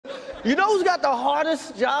You know who's got the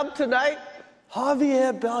hardest job tonight?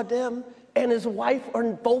 Javier Bardem and his wife are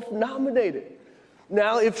both nominated.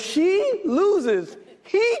 Now, if she loses,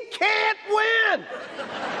 he can't win.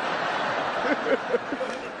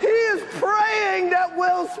 He is praying that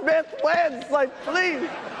Will Smith wins. Like, please,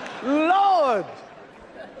 Lord.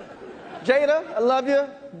 Jada, I love you.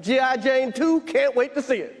 G.I. Jane 2, can't wait to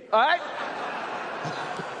see it. All right?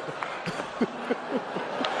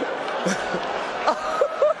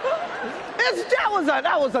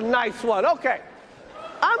 That was a nice one. Okay.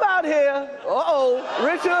 I'm out here.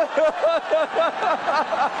 Richard.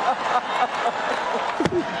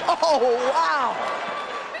 Oh, wow.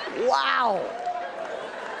 Wow.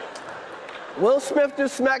 Will Smith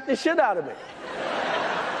just smacked the shit out of me.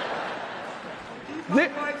 Keep my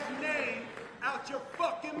wife's name out your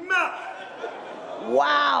fucking mouth.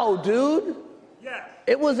 Wow, dude. Yes.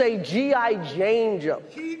 It was a G.I. Jane joke.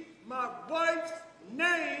 Keep my wife's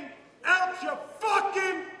name out your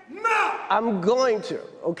fucking mouth! I'm going to,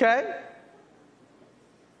 okay?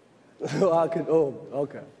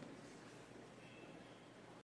 Okay.